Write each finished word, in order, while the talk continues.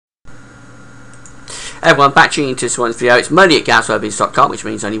Everyone, back tuning into this one's video. It's Monday at GazWeatherBiz.com, which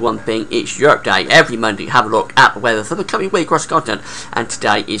means only one thing: it's Europe Day. Every Monday, have a look at the weather for the coming week across the continent, and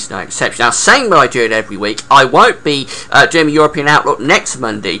today is no exception. Now, saying what I do it every week, I won't be doing the European Outlook next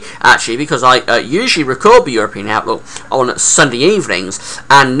Monday, actually, because I usually record the European Outlook on Sunday evenings,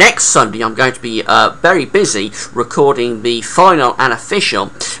 and next Sunday I'm going to be very busy recording the final and official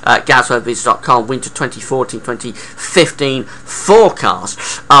GazWeatherBiz.com Winter 2014-2015 forecast.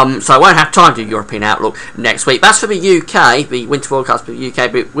 So I won't have time to do European Outlook next week. That's for the UK, the winter forecast for the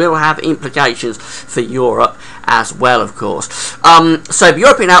UK, but it will have implications for Europe as well, of course. So the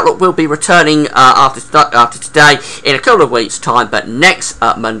European Outlook will be returning after today in a couple of weeks' time, but next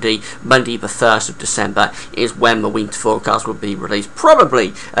Monday the 1st of December, is when the winter forecast will be released,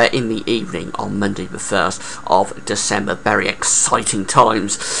 probably in the evening on Monday the 1st of December. Very exciting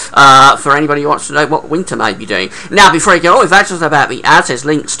times for anybody who wants to know what winter may be doing. Now, before I go on with that, just about the ads, there's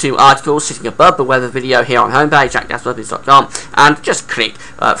links to articles sitting above the weather video here on homepage at GazWeatherBiz.com, and just click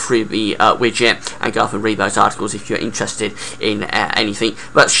through the widget and go off and read those articles if you're interested in anything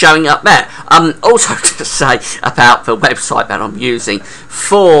that's showing up there. Also to say about the website that I'm using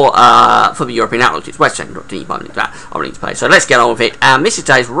for the European Outlook, it's western.de. I'll link to page. So let's get on with it. This is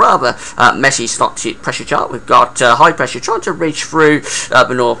today's rather messy stock pressure chart. We've got high pressure trying to reach through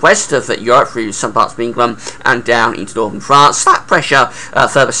the northwest of Europe, through some parts of England and down into northern France. Slack pressure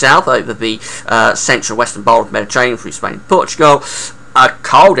further south over the central western bowl of the Mediterranean through Spain and Portugal.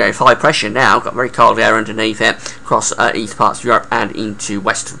 Cold air, high pressure now, got very cold air underneath it, across east parts of Europe and into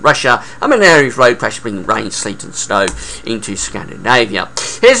western Russia, and an area of low pressure bringing rain, sleet and snow into Scandinavia.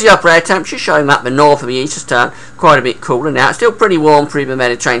 Here's the upper air temperature, showing that the north of the east has turned quite a bit cooler now. It's still pretty warm through the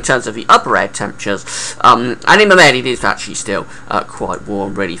Mediterranean in terms of the upper air temperatures, and in the Med it is actually still quite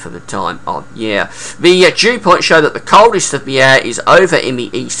warm, ready for the time of year. The dew points show that the coldest of the air is over in the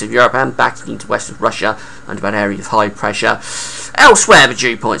east of Europe and back into western Russia, under an area of high pressure. Elsewhere, the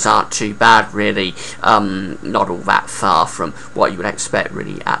dew points aren't too bad, really. Not all that far from what you would expect,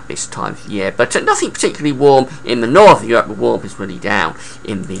 really, at this time of year. But nothing particularly warm in the north of Europe. The warmth is really down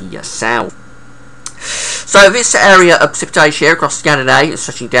in the south. So this area of precipitation here across Scandinavia,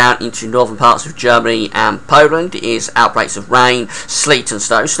 stretching down into northern parts of Germany and Poland, is outbreaks of rain, sleet and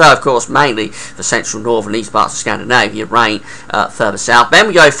snow. Snow, of course, mainly the central, northern, east parts of Scandinavia. Rain further south. Then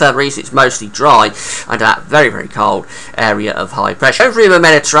we go further east, it's mostly dry under that very, very cold area of high pressure. Over in the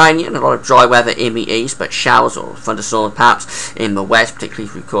Mediterranean, a lot of dry weather in the east, but showers or thunderstorms perhaps in the west, particularly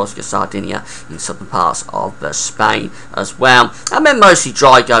through Corsica, Sardinia, in southern parts of Spain as well. And then mostly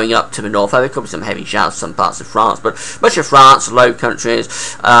dry going up to the north. There could be some heavy showers, some parts of France, but much of France, Low Countries,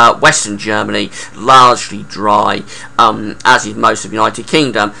 Western Germany, largely dry, as is most of the United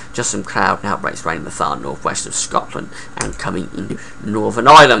Kingdom. Just some cloud and outbreaks of rain in the far northwest of Scotland and coming into Northern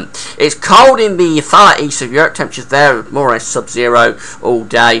Ireland. It's cold in the far east of Europe. Temperatures there are more or less sub-zero all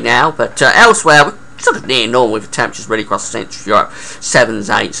day now, but elsewhere we're sort of near normal with temperatures really across central Europe, 7s,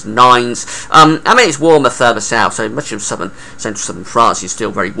 8s, 9s. I mean, it's warmer further south, so much of central southern France is still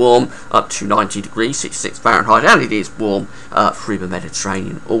very warm, up to 90 degrees, 66 Fahrenheit, and it is warm through the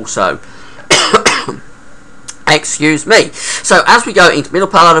Mediterranean also. Excuse me. So as we go into the middle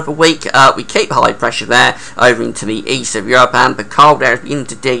part of the week, we keep high pressure there over into the east of Europe, and the cold air is beginning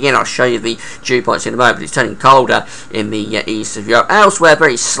to dig in. I'll show you the dew points in a moment, but it's turning colder in the east of Europe. Elsewhere,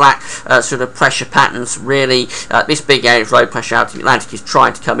 very slack sort of pressure patterns, really. This big area of low pressure out of the Atlantic is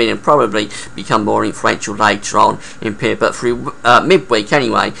trying to come in and probably become more influential later on in period, but through midweek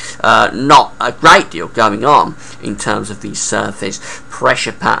anyway, not a great deal going on in terms of the surface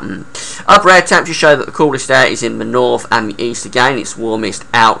pressure pattern. Upper air temperatures show that the coolest air is in the north and the east. Again, it's warmest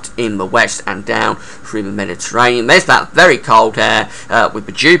out in the west and down through the Mediterranean. There's that very cold air with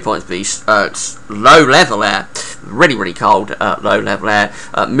the dew points, these low level air, really cold low level air,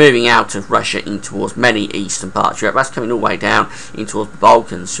 moving out of Russia in towards many eastern parts of Europe. That's coming all the way down in towards the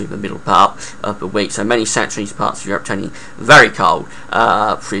Balkans through the middle part of the week. So many central east parts of Europe turning very cold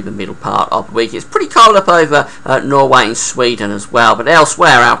through the middle part of the week. It's pretty cold up over Norway and Sweden as well, but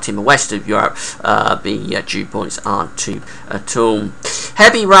elsewhere out in the west of Europe, the dew points aren't too at all.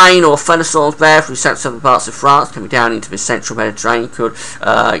 Heavy rain or thunderstorms there through southern parts of France, coming down into the central Mediterranean, could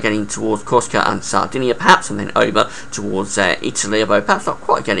getting towards Corsica and Sardinia perhaps, and then over towards Italy, although perhaps not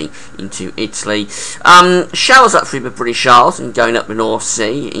quite getting into Italy. Showers up through the British Isles and going up the North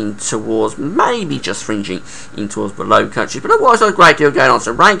Sea in towards, maybe just fringing in towards the Low Countries, but otherwise not a great deal going on.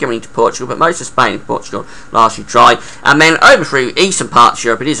 So rain going into Portugal, but most of Spain and Portugal largely dry, and then over through eastern parts of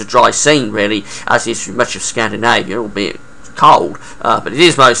Europe it is a dry scene really, as is through much of Scandinavia, albeit cold, but it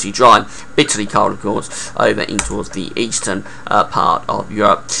is mostly dry. Bitterly cold, of course, over in towards the eastern part of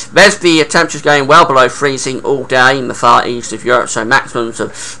Europe. There's the temperatures going well below freezing all day in the far east of Europe, so maximums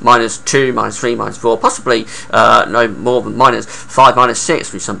of -2, -3, -4, possibly no more than -5, -6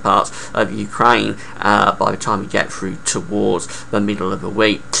 through some parts of Ukraine by the time we get through towards the middle of the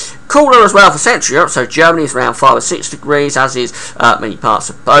week. Cooler as well for Central Europe, so Germany is around 5 or 6 degrees, as is many parts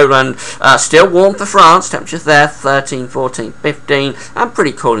of Poland. Still warm for France, temperatures there 13, 14, 15, and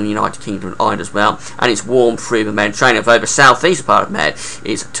pretty cool in the United Kingdom and Ireland as well. And it's warm through the Mediterranean, though the southeast part of Med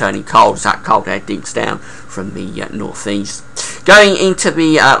is turning cold as that cold air dinks down from the northeast. Going into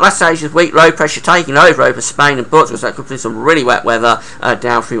the last stage of the week, low pressure taking over Spain and Portugal, so that could be some really wet weather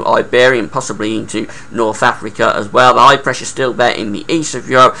down through Iberia and possibly into North Africa as well. The high pressure still there in the east of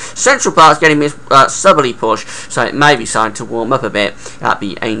Europe. Central parts getting this southerly push, so it may be starting to warm up a bit at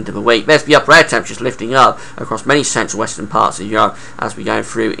the end of the week. There's the upper air temperatures lifting up across many central western parts of Europe as we go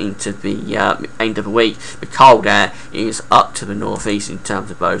through into the end of the week. The cold air is up to the northeast in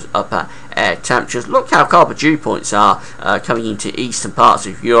terms of those upper air temperatures. Look how cold the dew points are coming into eastern parts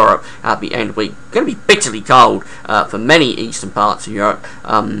of Europe at the end of the week. Going to be bitterly cold for many eastern parts of Europe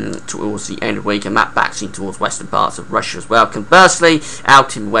towards the end of the week, and that backs in towards western parts of Russia as well. Conversely,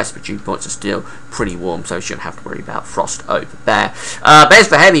 out in the west, the dew points are still pretty warm, so you shouldn't have to worry about frost over there. There's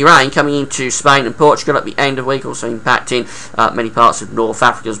the heavy rain coming into Spain and Portugal at the end of the week, also impacting many parts of North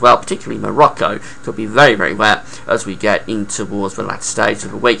Africa as well, particularly Morocco. Could be very, very wet as we get in towards the latter stage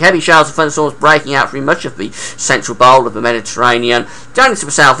of the week. Heavy showers and thunderstorms breaking out through much of the central bowl of the Mediterranean. Down into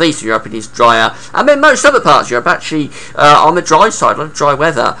the southeast of Europe, it is drier, and then most other parts of Europe actually on the dry side, a lot of dry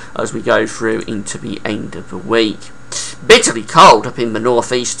weather as we go through into the end of the week. Bitterly cold up in the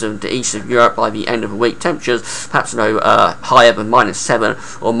northeast and east of Europe by the end of the week. Temperatures perhaps no higher than -7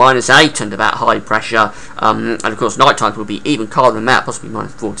 or -8 under that high pressure. And of course night times will be even colder than that, possibly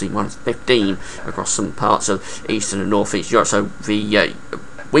 -14, -15 across some parts of eastern and northeast Europe. So the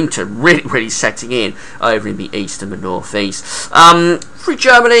winter really setting in over in the east and the northeast. Through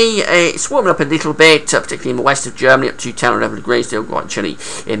Germany, it's warming up a little bit, particularly in the west of Germany, up to 10 or 11 degrees, still quite chilly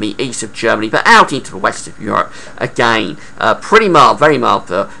in the east of Germany, but out into the west of Europe, again, pretty mild, very mild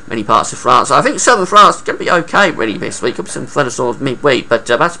for many parts of France. I think southern France is going to be okay really this week. Could be some thunderstorms midweek, but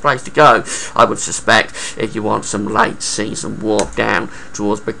that's the place to go, I would suspect, if you want some late season warp down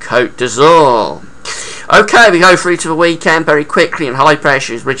towards the Côte d'Azur. Okay, we go through to the weekend very quickly, and high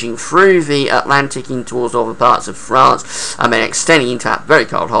pressure is ridging through the Atlantic in towards northern parts of France, and then extending into that very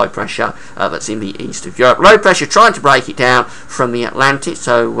cold high pressure that's in the east of Europe. Low pressure trying to break it down from the Atlantic,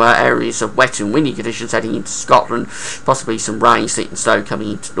 so areas of wet and windy conditions heading into Scotland, possibly some rain, sleet and snow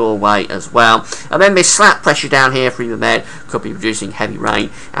coming into Norway as well. And then this slack pressure down here through the Med could be producing heavy rain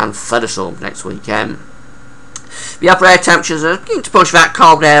and thunderstorms next weekend. The upper air temperatures are beginning to push that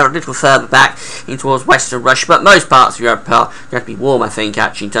cold air a little further back in towards western Russia, but most parts of Europe are going to be warm, I think,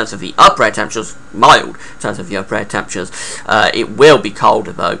 actually, in terms of the upper air temperatures, mild in terms of the upper air temperatures. It will be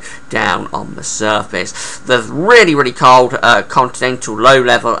colder, though, down on the surface. The really cold continental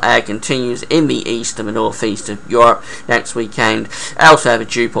low-level air continues in the east and the northeast of Europe next weekend. Elsewhere, the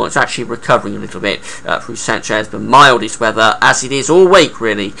dew points are actually recovering a little bit through central areas. The mildest weather, as it is all week,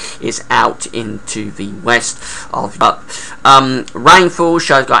 really, is out into the west of Europe. Rainfall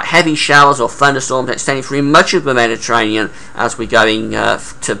shows got heavy showers or thunderstorms extending through much of the Mediterranean as we're going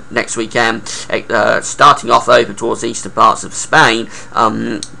to next weekend, starting off over towards the eastern parts of Spain,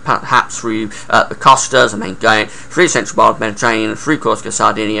 perhaps through the Costas, and then going through the central part of the Mediterranean, through Corsica,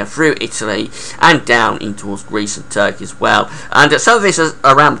 Sardinia, through Italy, and down in towards Greece and Turkey as well. And some of this is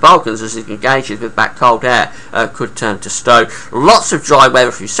around the Balkans, as it engages with that cold air, could turn to snow. Lots of dry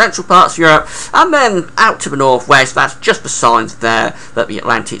weather through central parts of Europe, and then out to the northwest. That's just the signs there that the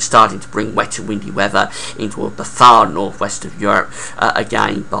Atlantic's starting to bring wet and windy weather into the far northwest of Europe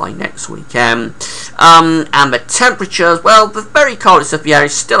again by next weekend. And the temperatures, well, the very coldest of the area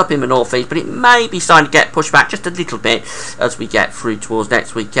is still up in the northeast, but it may be starting to get pushed back just a little bit as we get through towards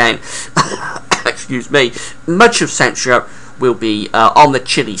next weekend. Excuse me. Much of Central Europe will be on the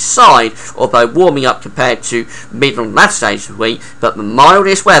chilly side, although warming up compared to middle and latter stage of the week. But the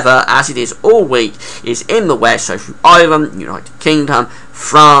mildest weather, as it is all week, is in the west, so through Ireland, United Kingdom,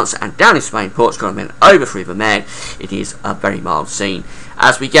 France, and down in Spain, Portugal, and then over through the Med. It is a very mild scene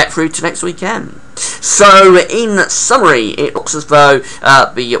as we get through to next weekend. So, in summary, it looks as though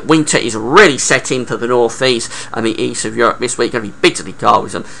the winter is really set in for the northeast and the east of Europe this week. Going to be bitterly cold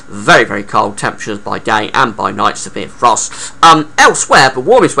with some very cold temperatures by day and by night, severe frost. Elsewhere, the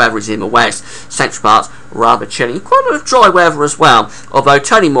warmest weather is in the west, central parts, rather chilly. Quite a lot of dry weather as well, although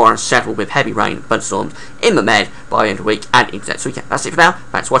turning more unsettled with heavy rain and thunderstorms in the Med by the end of the week and into next weekend. That's it for now.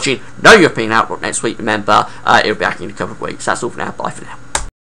 Thanks for watching. No European Outlook next week. Remember, it'll be back in a couple of weeks. That's all for now. Bye for now.